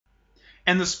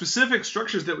And the specific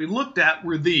structures that we looked at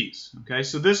were these. Okay,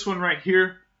 so this one right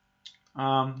here,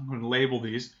 I'm going to label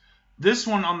these. This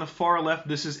one on the far left,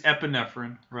 this is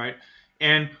epinephrine, right?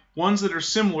 And ones that are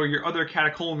similar, your other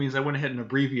catecholamines, I went ahead and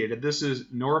abbreviated. This is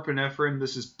norepinephrine,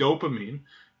 this is dopamine.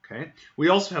 Okay, we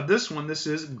also have this one, this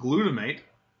is glutamate.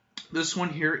 This one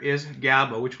here is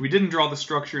GABA, which we didn't draw the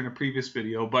structure in a previous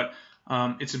video, but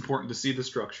it's important to see the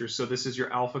structure. So this is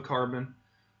your alpha carbon,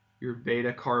 your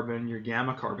beta carbon, your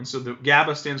gamma carbon. So the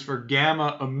GABA stands for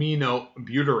gamma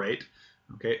aminobutyrate,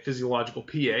 okay, physiological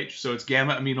pH. So it's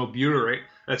gamma aminobutyrate.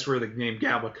 That's where the name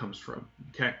GABA comes from,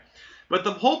 okay. But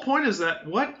the whole point is that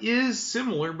what is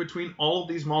similar between all of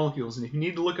these molecules? And if you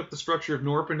need to look up the structure of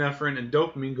norepinephrine and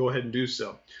dopamine, go ahead and do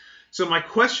so. So my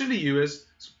question to you is,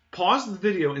 pause the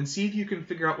video and see if you can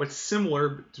figure out what's similar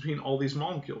between all these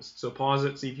molecules. So pause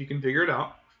it, see if you can figure it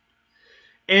out.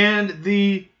 And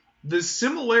the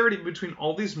similarity between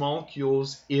all these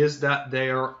molecules is that they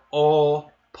are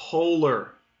all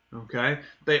polar. Okay,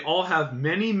 they all have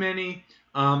many, many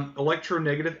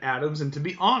electronegative atoms, and to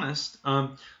be honest,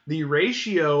 the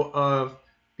ratio of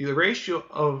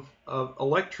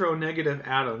electronegative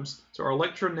atoms. So our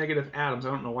electronegative atoms,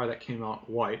 I don't know why that came out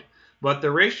white, but the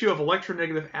ratio of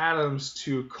electronegative atoms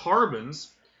to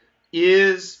carbons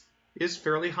is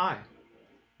fairly high,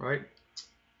 right?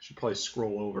 Should probably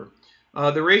scroll over.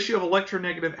 The ratio of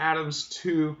electronegative atoms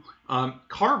to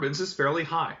carbons is fairly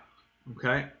high,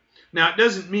 okay? Now, it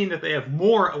doesn't mean that they have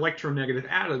more electronegative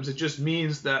atoms. It just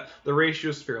means that the ratio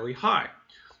is fairly high.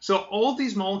 So all of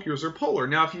these molecules are polar.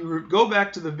 Now, if you go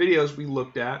back to the videos we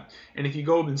looked at, and if you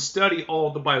go and study all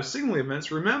of the biosignaling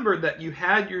events, remember that you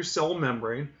had your cell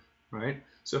membrane, right?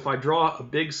 So if I draw a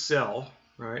big cell,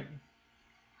 right?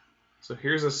 So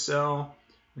here's a cell.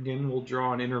 Again, we'll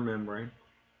draw an inner membrane.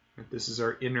 This is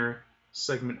our inner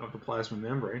segment of the plasma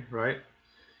membrane, right?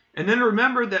 And then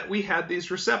remember that we had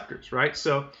these receptors, right?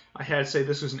 So I had, say,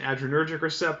 this was an adrenergic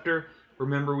receptor.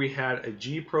 Remember, we had a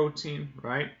G protein,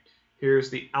 right? Here's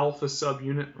the alpha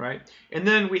subunit, right? And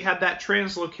then we had that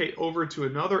translocate over to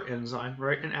another enzyme,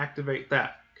 right, and activate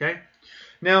that, okay?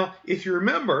 Now, if you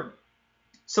remember,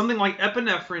 something like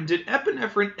epinephrine, did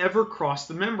epinephrine ever cross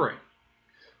the membrane?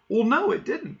 Well, no, it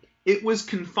didn't. It was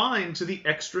confined to the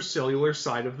extracellular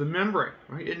side of the membrane,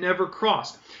 right? It never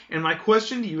crossed. And my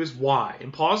question to you is why?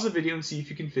 And pause the video and see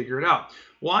if you can figure it out.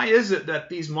 Why is it that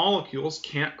these molecules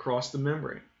can't cross the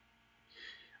membrane?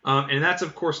 And that's,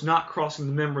 of course, not crossing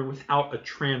the membrane without a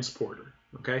transporter,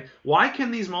 okay? Why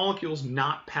can these molecules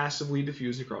not passively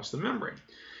diffuse across the membrane?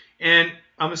 And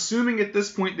I'm assuming at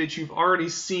this point that you've already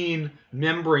seen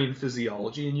membrane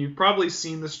physiology, and you've probably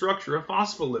seen the structure of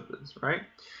phospholipids, right?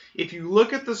 If you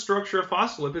look at the structure of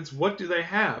phospholipids, what do they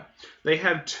have? They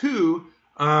have two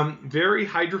very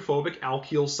hydrophobic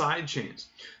alkyl side chains.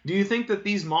 Do you think that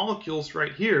these molecules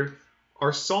right here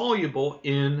are soluble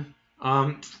in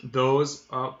those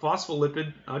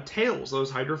phospholipid tails,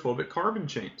 those hydrophobic carbon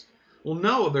chains? Well,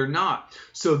 no, they're not.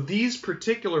 So these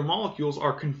particular molecules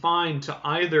are confined to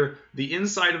either the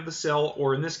inside of the cell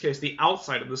or, in this case, the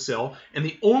outside of the cell. And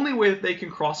the only way that they can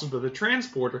cross into the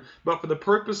transporter, but for the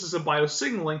purposes of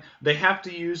biosignaling, they have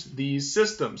to use these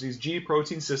systems, these G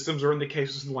protein systems, or in the case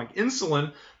of something like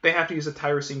insulin, they have to use a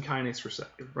tyrosine kinase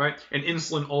receptor, right? And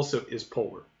insulin also is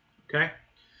polar, okay?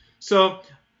 So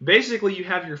basically, you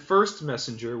have your first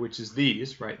messenger, which is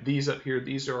these, right? These up here,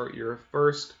 these are your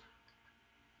first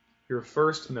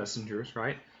messengers,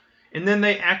 right? And then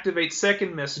they activate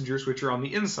second messengers, which are on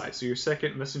the inside. So your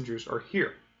second messengers are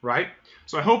here, right?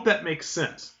 So I hope that makes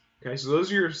sense. Okay, so those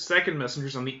are your second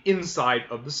messengers on the inside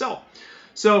of the cell.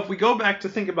 So if we go back to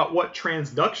think about what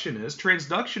transduction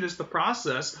is the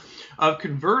process of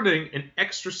converting an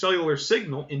extracellular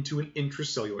signal into an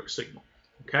intracellular signal.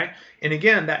 Okay, and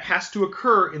again, that has to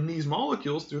occur in these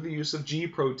molecules through the use of G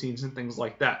proteins and things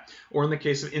like that, or in the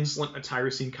case of insulin, a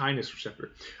tyrosine kinase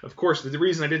receptor. Of course, the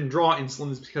reason I didn't draw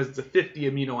insulin is because it's a 50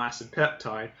 amino acid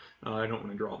peptide. I don't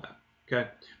want to draw that. Okay,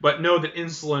 but know that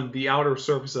insulin, the outer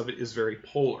surface of it is very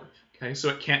polar. Okay, so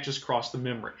it can't just cross the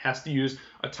membrane. It has to use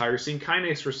a tyrosine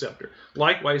kinase receptor.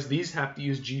 Likewise, these have to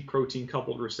use G protein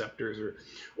coupled receptors,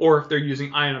 or if they're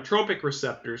using ionotropic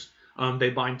receptors,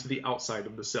 they bind to the outside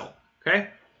of the cell. Okay,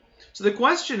 so the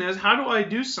question is, how do I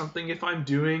do something if I'm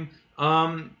doing,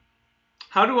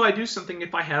 how do I do something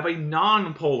if I have a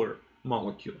non-polar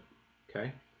molecule?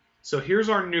 Okay, so here's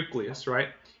our nucleus, right?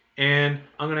 And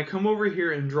I'm going to come over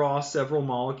here and draw several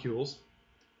molecules.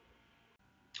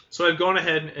 So I've gone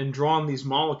ahead and drawn these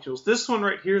molecules. This one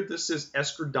right here, this is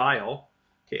estradiol.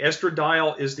 Okay,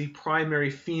 estradiol is the primary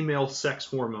female sex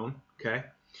hormone. Okay.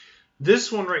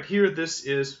 This one right here, this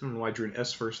is, I don't know why I drew an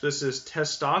S first. This is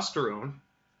testosterone,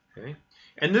 okay?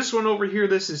 And this one over here,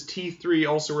 this is T3,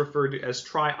 also referred to as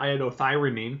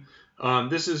triiodothyronine.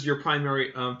 This is your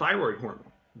primary thyroid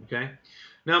hormone. Okay.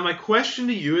 Now my question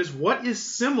to you is, what is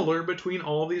similar between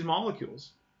all of these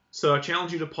molecules? So I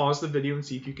challenge you to pause the video and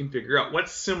see if you can figure out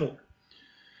what's similar.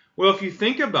 Well, if you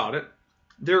think about it,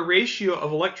 their ratio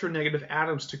of electronegative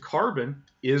atoms to carbon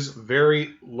is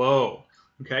very low.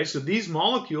 Okay, so these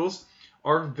molecules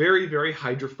are very, very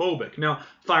hydrophobic. Now,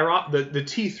 the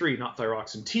T3, not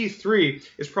thyroxine, T3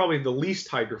 is probably the least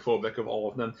hydrophobic of all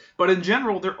of them. But in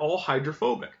general, they're all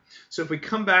hydrophobic. So if we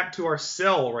come back to our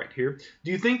cell right here,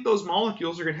 do you think those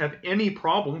molecules are going to have any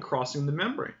problem crossing the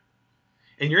membrane?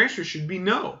 And your answer should be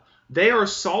no. They are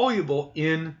soluble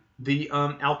in the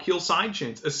alkyl side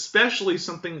chains, especially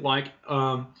something like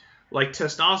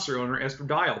testosterone or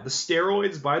estradiol. The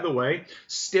steroids, by the way,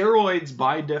 steroids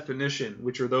by definition,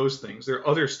 which are those things, there are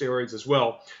other steroids as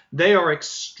well, they are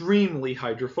extremely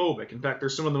hydrophobic. In fact, they're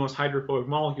some of the most hydrophobic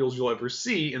molecules you'll ever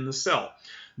see in the cell.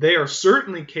 They are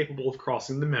certainly capable of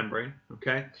crossing the membrane,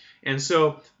 okay? And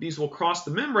so these will cross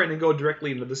the membrane and go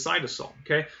directly into the cytosol,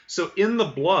 okay? So in the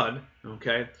blood,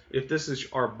 okay, if this is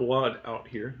our blood out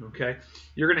here, okay,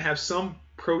 you're going to have some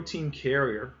protein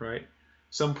carrier, right?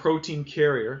 Some protein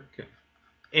carrier, okay?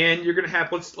 And you're going to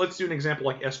have, let's do an example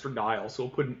like estradiol. So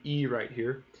we'll put an E right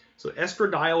here. So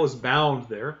estradiol is bound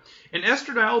there. And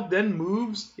estradiol then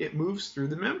moves through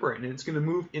the membrane, and it's going to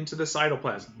move into the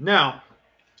cytoplasm. Now,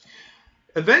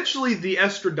 eventually, the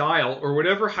estradiol, or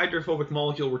whatever hydrophobic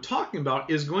molecule we're talking about,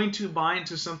 is going to bind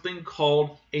to something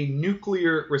called a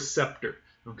nuclear receptor.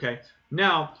 Okay.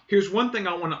 Now, here's one thing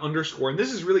I want to underscore, and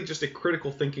this is really just a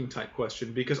critical thinking type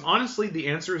question, because honestly, the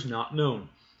answer is not known.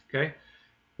 Okay.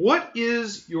 What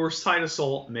is your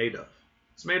cytosol made of?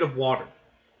 It's made of water.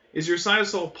 Is your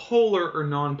cytosol polar or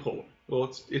non-polar?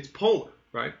 Well, it's polar,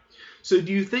 right? So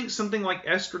do you think something like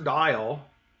estradiol,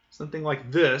 something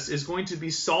like this, is going to be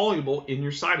soluble in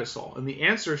your cytosol? And the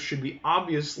answer should be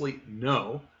obviously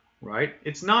no, right?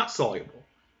 It's not soluble,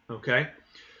 okay?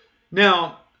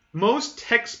 Now, most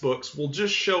textbooks will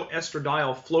just show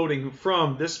estradiol floating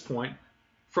from this point,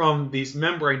 from these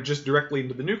membrane, just directly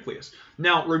into the nucleus.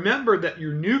 Now, remember that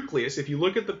your nucleus, if you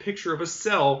look at the picture of a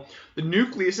cell, the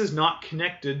nucleus is not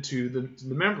connected to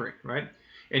the membrane, right?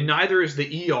 And neither is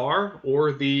the ER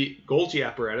or the Golgi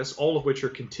apparatus, all of which are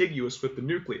contiguous with the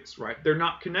nucleus, right? They're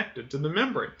not connected to the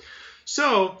membrane.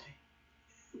 So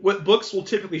what books will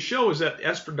typically show is that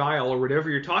estradiol, or whatever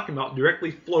you're talking about,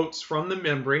 directly floats from the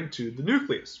membrane to the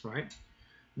nucleus, right?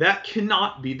 That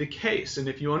cannot be the case. And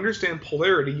if you understand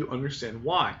polarity, you understand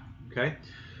why, okay?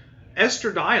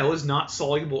 Estradiol is not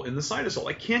soluble in the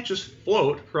cytosol. It can't just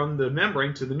float from the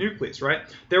membrane to the nucleus, right?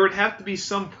 There would have to be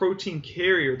some protein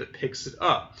carrier that picks it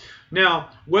up. Now,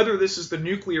 whether this is the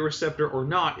nuclear receptor or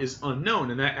not is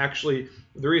unknown, and that actually,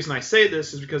 the reason I say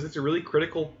this is because it's a really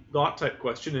critical thought type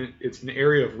question, and it's an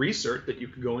area of research that you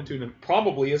could go into, and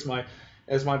probably, as my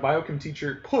biochem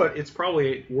teacher put, it's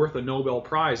probably worth a Nobel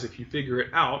Prize if you figure it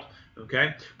out,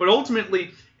 okay? But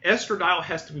ultimately, estradiol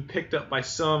has to be picked up by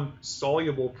some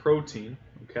soluble protein,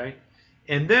 okay?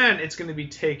 And then it's going to be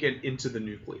taken into the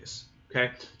nucleus,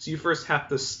 okay? So you first have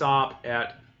to stop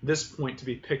at this point to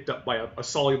be picked up by a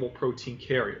soluble protein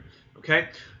carrier, okay?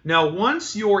 Now,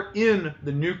 once you're in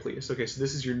the nucleus, okay, so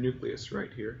this is your nucleus right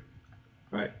here,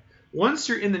 right? Once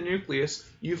you're in the nucleus,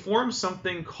 you form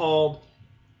something called,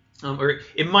 or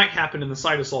it might happen in the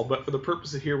cytosol, but for the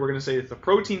purpose of here, we're going to say that the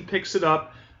protein picks it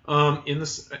up in the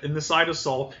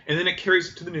cytosol, and then it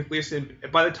carries it to the nucleus. And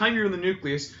by the time you're in the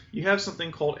nucleus, you have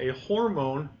something called a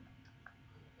hormone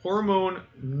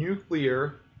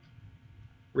nuclear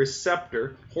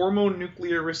receptor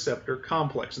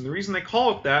complex. And the reason they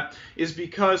call it that is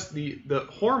because the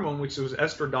hormone, which was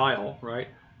estradiol, right?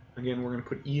 Again, we're going to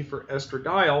put E for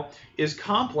estradiol, is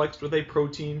complexed with a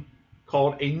protein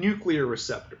called a nuclear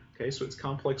receptor. Okay, so it's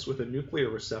complex with a nuclear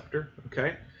receptor.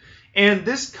 Okay. And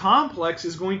this complex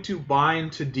is going to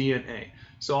bind to DNA.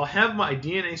 So I'll have my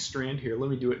DNA strand here. Let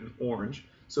me do it in orange.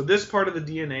 So this part of the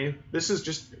DNA, this is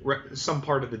just some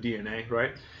part of the DNA,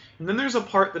 right? And then there's a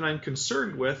part that I'm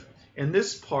concerned with, and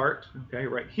this part, okay,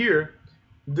 right here,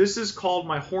 this is called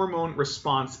my hormone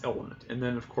response element. And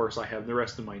then, of course, I have the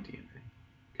rest of my DNA,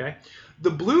 okay? The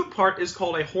blue part is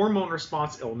called a hormone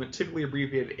response element, typically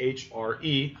abbreviated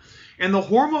HRE. And the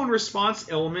hormone response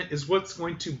element is what's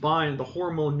going to bind the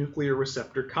hormone nuclear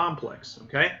receptor complex,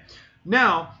 okay?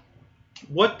 Now,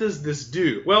 what does this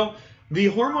do? Well, the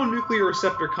hormone nuclear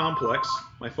receptor complex,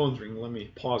 my phone's ringing, let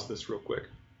me pause this real quick.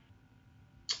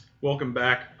 Welcome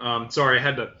back. Sorry, I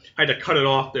had to cut it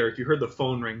off there. If you heard the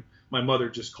phone ring, my mother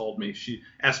just called me. She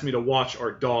asked me to watch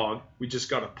our dog. We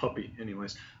just got a puppy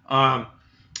anyways.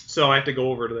 So I have to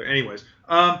go over to there. Anyways,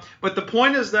 but the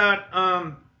point is that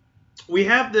we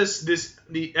have the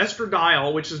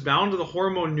estradiol, which is bound to the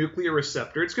hormone nuclear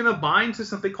receptor. It's going to bind to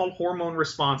something called hormone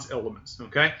response elements,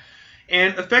 okay?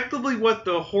 And effectively what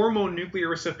the hormone nuclear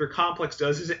receptor complex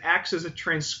does is it acts as a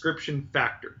transcription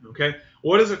factor, okay?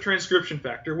 What is a transcription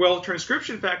factor? Well,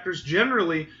 transcription factors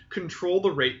generally control the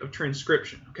rate of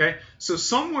transcription, okay? So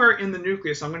somewhere in the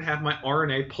nucleus, I'm going to have my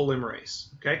RNA polymerase,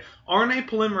 okay? RNA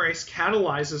polymerase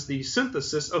catalyzes the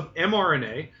synthesis of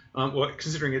mRNA, well,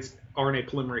 considering it's RNA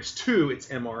polymerase 2, it's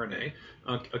mRNA,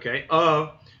 okay,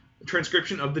 of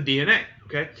transcription of the DNA,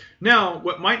 okay? Now,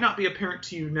 what might not be apparent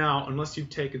to you now, unless you've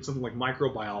taken something like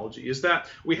microbiology, is that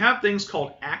we have things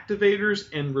called activators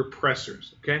and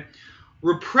repressors, okay?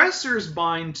 Repressors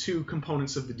bind to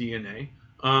components of the DNA,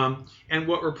 and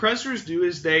what repressors do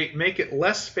is they make it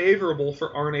less favorable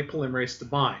for RNA polymerase to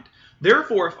bind.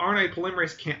 Therefore, if RNA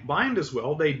polymerase can't bind as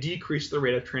well, they decrease the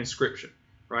rate of transcription,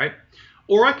 right?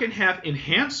 Or I can have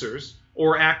enhancers,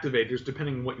 or activators,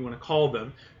 depending on what you want to call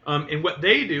them. And what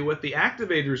they do, what the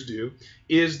activators do,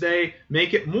 is they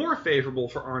make it more favorable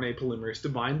for RNA polymerase to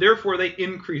bind. Therefore, they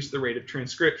increase the rate of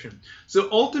transcription. So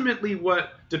ultimately,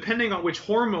 depending on which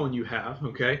hormone you have,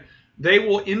 okay, they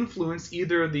will influence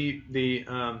either you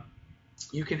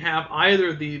can have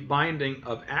either the binding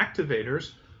of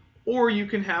activators, or you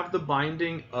can have the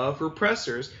binding of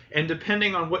repressors, and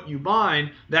depending on what you bind,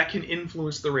 that can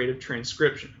influence the rate of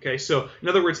transcription. Okay, so in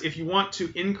other words, if you want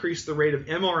to increase the rate of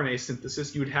mRNA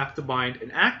synthesis, you would have to bind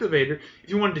an activator. If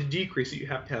you wanted to decrease it, you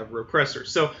have to have a repressor.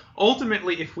 So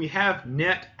ultimately, if we have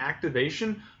net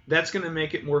activation, that's going to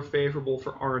make it more favorable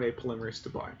for RNA polymerase to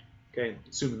bind. Okay,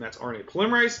 assuming that's RNA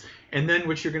polymerase, and then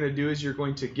what you're going to do is you're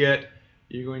going to get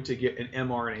an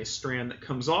mRNA strand that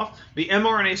comes off. The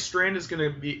mRNA strand is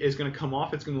going to come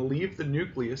off. It's going to leave the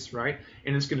nucleus, right?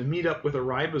 And it's going to meet up with a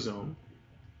ribosome.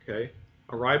 Okay,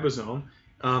 a ribosome.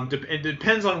 It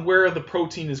depends on where the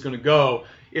protein is going to go.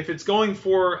 If it's going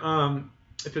for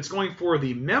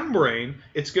the membrane,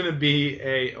 it's going to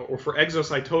be or for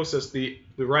exocytosis, the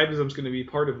ribosome is going to be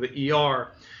part of the ER.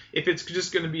 If it's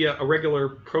just going to be a regular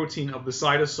protein of the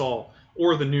cytosol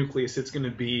or the nucleus, it's going to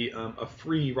be a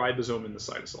free ribosome in the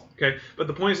cytosol. Okay, but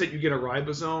the point is that you get a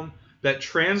ribosome that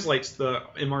translates the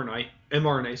mRNA,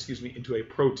 into a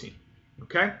protein.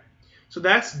 Okay, so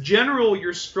that's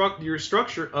your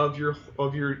structure of your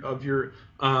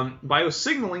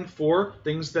biosignaling for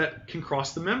things that can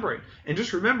cross the membrane. And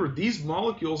just remember, these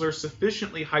molecules are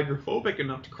sufficiently hydrophobic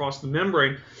enough to cross the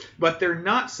membrane, but they're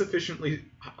not sufficiently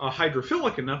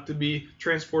hydrophilic enough to be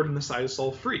transported in the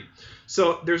cytosol free.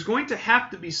 So there's going to have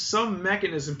to be some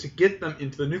mechanism to get them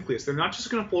into the nucleus. They're not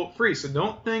just going to float free. So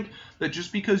don't think that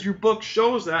just because your book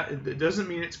shows that, it doesn't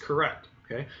mean it's correct.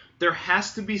 Okay? There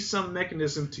has to be some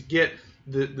mechanism to get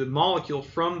the molecule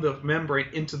from the membrane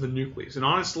into the nucleus. And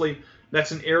honestly,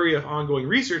 that's an area of ongoing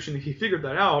research, and if you figured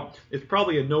that out, it's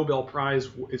probably a Nobel Prize.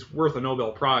 It's worth a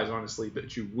Nobel Prize, honestly,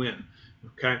 that you win.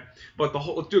 Okay, but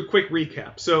let's do a quick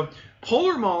recap. So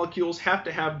polar molecules have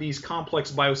to have these complex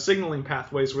biosignaling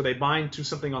pathways where they bind to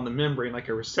something on the membrane, like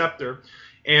a receptor,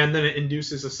 and then it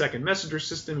induces a second messenger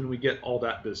system, and we get all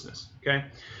that business. Okay,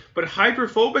 but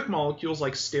hydrophobic molecules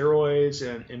like steroids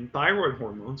and thyroid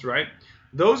hormones, right?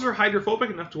 Those are hydrophobic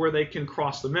enough to where they can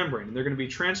cross the membrane, and they're going to be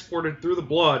transported through the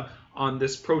blood on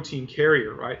this protein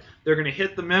carrier, right? They're going to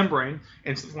hit the membrane,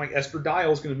 and something like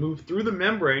estradiol is going to move through the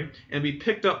membrane and be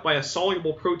picked up by a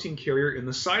soluble protein carrier in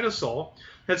the cytosol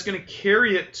that's going to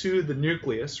carry it to the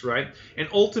nucleus, right? And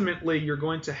ultimately, you're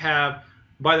going to have,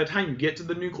 by the time you get to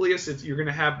the nucleus, you're going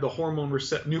to have the hormone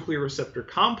nuclear receptor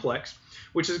complex,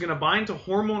 which is going to bind to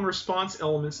hormone response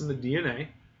elements in the DNA,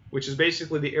 which is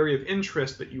basically the area of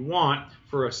interest that you want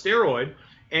for a steroid,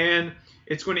 and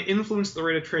it's going to influence the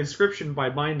rate of transcription by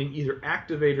binding either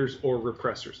activators or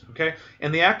repressors, okay?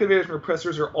 And the activators and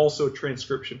repressors are also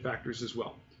transcription factors as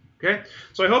well, okay?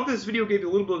 So I hope this video gave you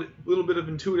a little bit of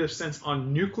intuitive sense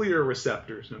on nuclear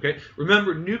receptors, okay?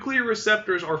 Remember, nuclear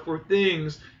receptors are for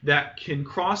things that can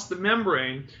cross the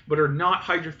membrane but are not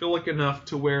hydrophilic enough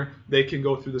to where they can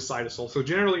go through the cytosol. So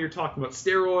generally, you're talking about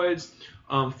steroids,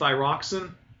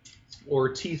 thyroxine,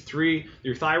 or T3,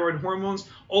 your thyroid hormones.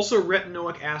 Also,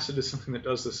 retinoic acid is something that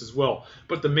does this as well.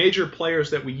 But the major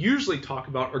players that we usually talk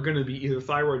about are going to be either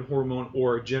thyroid hormone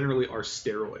or generally are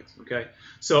steroids. Okay,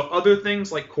 so other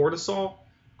things like cortisol,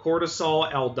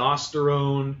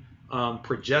 aldosterone,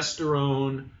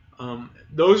 progesterone,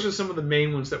 those are some of the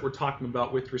main ones that we're talking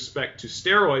about with respect to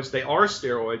steroids. They are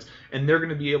steroids, and they're going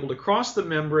to be able to cross the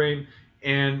membrane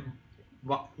and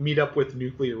meet up with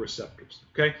nuclear receptors.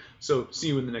 Okay, so see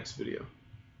you in the next video.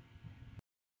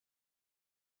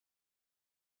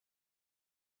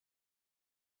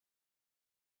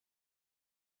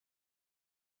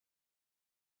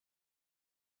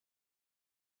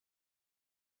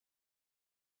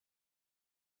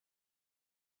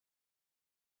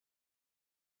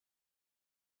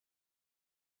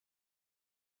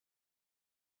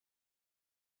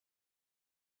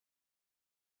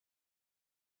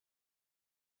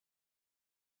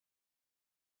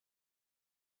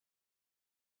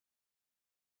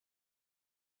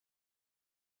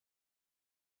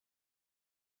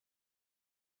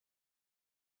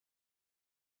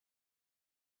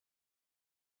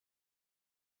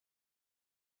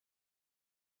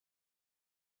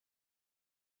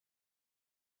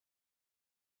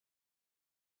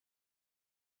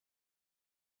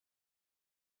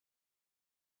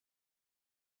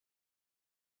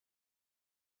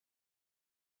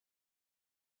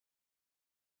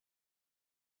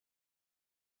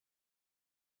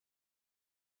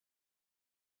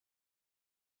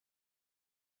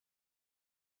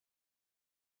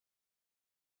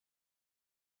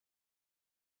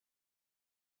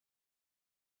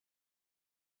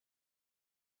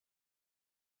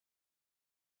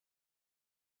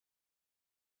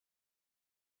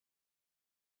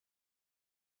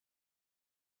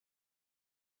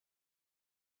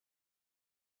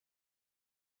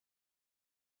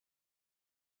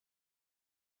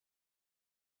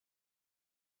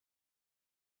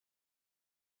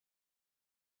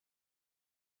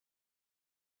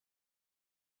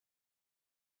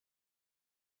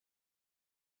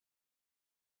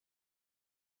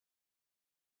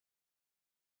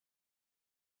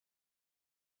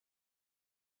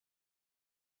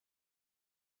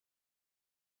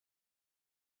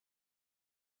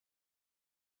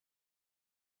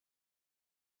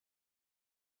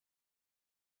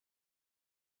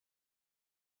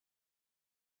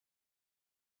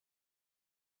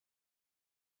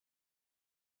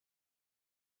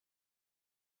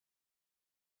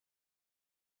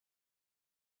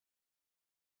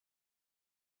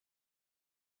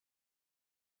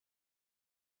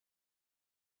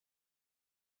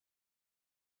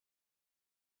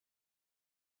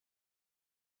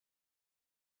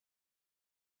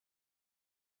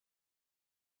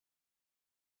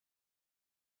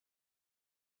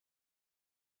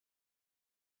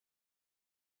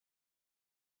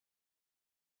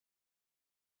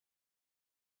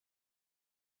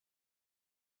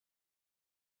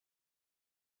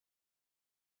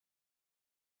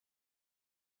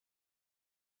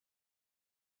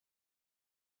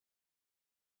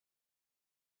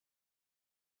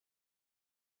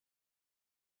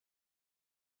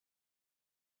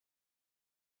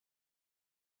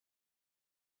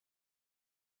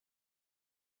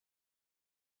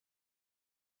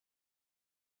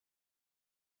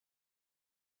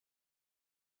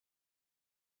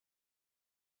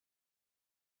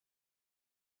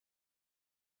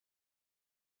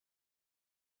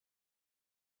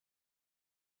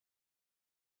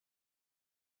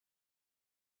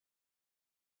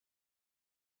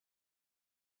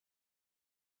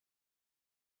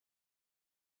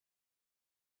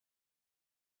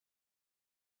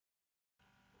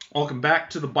 Welcome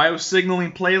back to the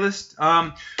biosignaling playlist.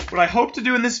 What I hope to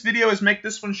do in this video is make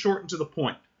this one short and to the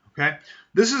point. Okay,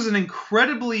 this is an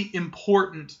incredibly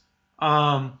important.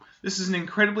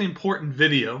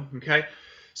 Video. Okay,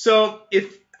 so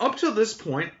if up to this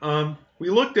point we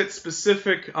looked at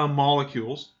specific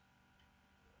molecules,